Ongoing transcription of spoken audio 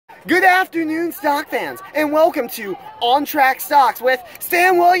Good afternoon, stock fans, and welcome to On Track Stocks with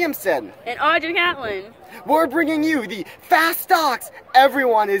Stan Williamson and Audrey Catlin. We're bringing you the fast stocks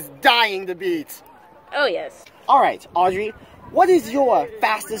everyone is dying to beat. Oh yes. Alright, Audrey, what is your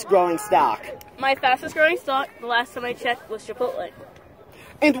fastest growing stock? My fastest growing stock, the last time I checked, was Chipotle.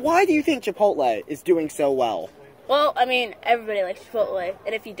 And why do you think Chipotle is doing so well? Well, I mean, everybody likes Chipotle,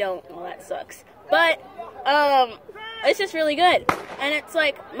 and if you don't, well, that sucks. But, it's just really good. And it's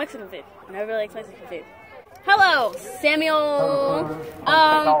like Mexican food. And I really like Mexican food. Hello, Samuel.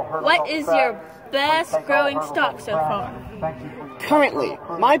 What is your best growing stock so far? Currently,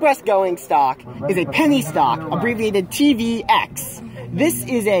 my best growing stock is a penny stock, abbreviated TVX. This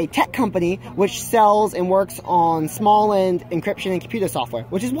is a tech company which sells and works on small-end encryption and computer software,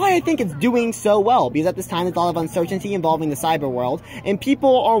 which is why I think it's doing so well, because at this time there's a lot of uncertainty involving the cyber world, and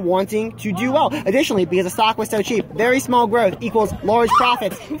people are wanting to do well. Additionally, because the stock was so cheap, very small growth equals large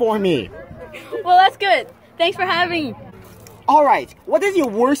profits for me. Well, that's good. Thanks for having me. Alright, what is your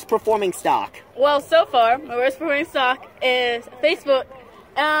worst performing stock? Well, so far, my worst performing stock is Facebook.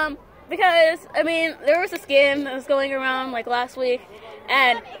 Because, I mean, there was a scam that was going around, like, last week,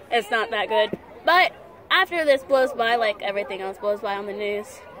 and it's not that good. But after this blows by, like everything else blows by on the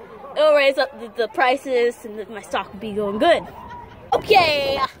news, it'll raise up the prices, and my stock will be going good.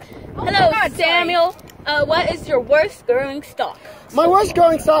 Okay! Hello, Samuel. What is your worst growing stock? My worst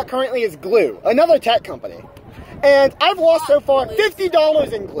growing stock currently is Glue, another tech company. And I've lost so far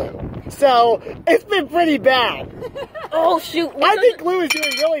 $50 in Glue. So, it's been pretty bad. Oh, shoot. I think Glue is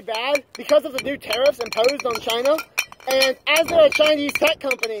doing really bad because of the new tariffs imposed on China. And as they're a Chinese tech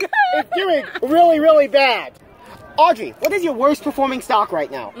company, it's doing really, really bad. Audrey, what is your worst performing stock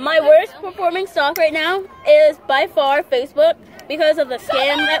right now? My worst performing stock right now is by far Facebook because of the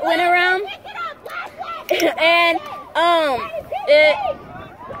scam that went around. And,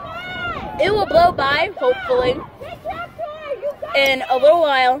 it will blow by, hopefully, in a little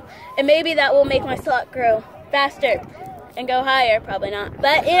while, and maybe that will make my stock grow faster and go higher. Probably not,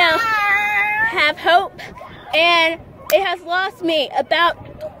 but you know, have hope. And it has lost me about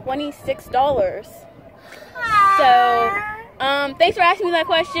 $26. So, thanks for asking me that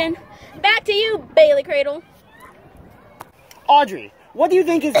question. Back to you, Bailey Cradle. Audrey, what do you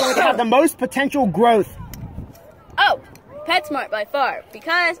think is going to have the most potential growth? Oh, PetSmart by far,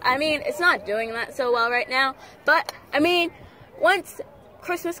 because, I mean, it's not doing that so well right now, but, I mean, once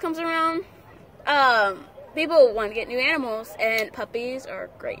Christmas comes around, people want to get new animals, and puppies are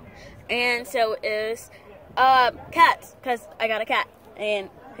great, and so is, cats, because I got a cat, and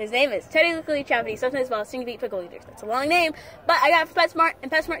his name is Teddy Lickly Chappity, sometimes called Stinky Pete Pickle Eaters. That's a long name, but I got it from PetSmart,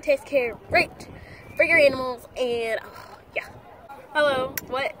 and PetSmart takes care great for your animals, and, yeah. Hello,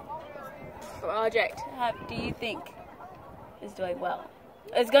 what project do you think is doing well?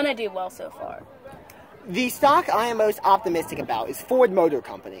 It's gonna do well so far. The stock I am most optimistic about is Ford Motor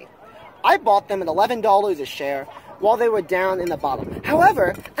Company. I bought them at $11 a share while they were down in the bottom.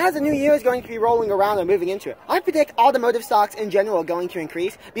 However, as the new year is going to be rolling around and moving into it, I predict automotive stocks in general are going to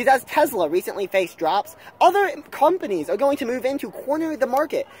increase because as Tesla recently faced drops, other companies are going to move in to corner the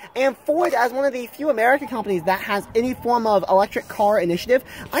market. And Ford, as one of the few American companies that has any form of electric car initiative,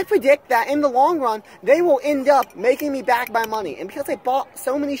 I predict that in the long run, they will end up making me back my money. And because I bought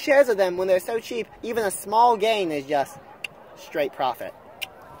so many shares of them when they're so cheap, even a small gain is just straight profit.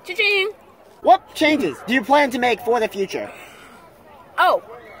 Cha-ching! What changes do you plan to make for the future? Oh,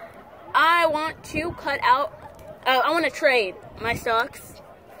 I want to cut out, I want to trade my stocks.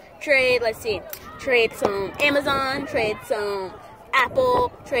 Trade, let's see, trade some Amazon, trade some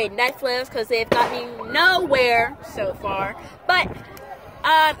Apple, trade Netflix, because they've got me nowhere so far. But,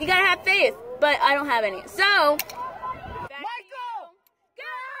 you gotta have faith, but I don't have any. So,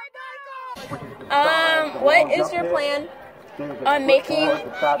 Michael! What is your plan on making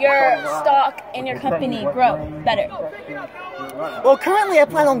your stock and your company grow better? Well, currently I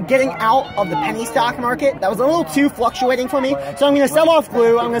plan on getting out of the penny stock market. That was a little too fluctuating for me. So I'm going to sell off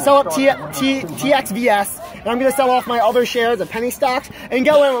Glue, I'm going to sell up TXVS, and I'm going to sell off my other shares of penny stocks and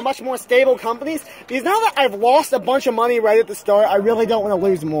go in with much more stable companies. Because now that I've lost a bunch of money right at the start, I really don't want to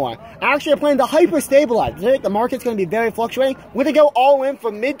lose more. Actually, I plan to hyper-stabilize. The market's going to be very fluctuating. We're going to go all in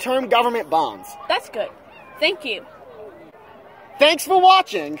for midterm government bonds. That's good. Thank you. Thanks for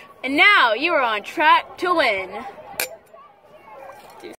watching. And now you are on track to win.